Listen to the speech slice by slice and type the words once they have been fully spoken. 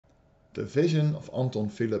The vision of Anton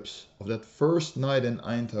Philips of that first night in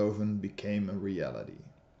Eindhoven became a reality.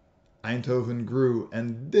 Eindhoven grew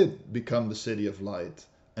and did become the city of light,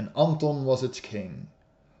 and Anton was its king.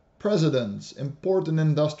 Presidents, important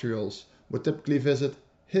industrials would typically visit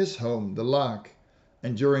his home, the Laak,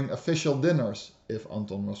 and during official dinners, if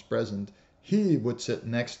Anton was present, he would sit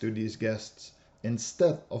next to these guests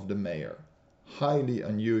instead of the mayor, highly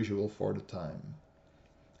unusual for the time.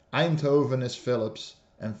 Eindhoven is Philips,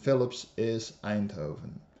 and Philips is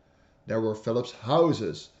Eindhoven. There were Philips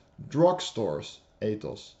houses, drugstores,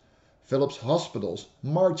 ethos, Philips hospitals,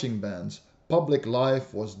 marching bands. Public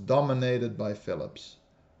life was dominated by Philips.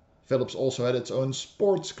 Philips also had its own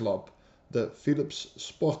sports club, the Philips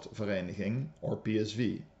Sportvereniging, or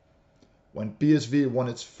PSV. When PSV won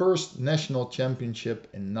its first national championship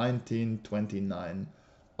in 1929,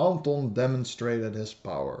 Anton demonstrated his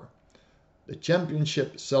power. The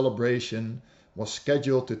championship celebration was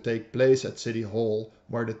scheduled to take place at City Hall,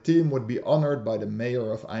 where the team would be honored by the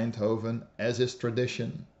mayor of Eindhoven, as is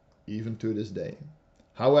tradition, even to this day.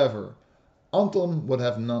 However, Anton would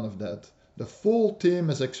have none of that. The full team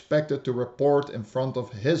is expected to report in front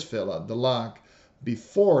of his villa, the Laak,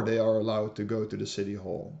 before they are allowed to go to the City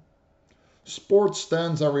Hall. Sports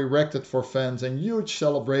stands are erected for fans and huge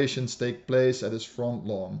celebrations take place at his front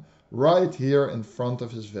lawn, right here in front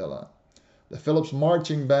of his villa. The Philips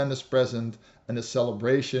marching band is present and the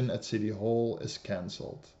celebration at City Hall is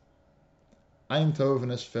cancelled.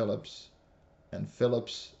 Eindhoven is Philips and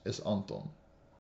Philips is Anton.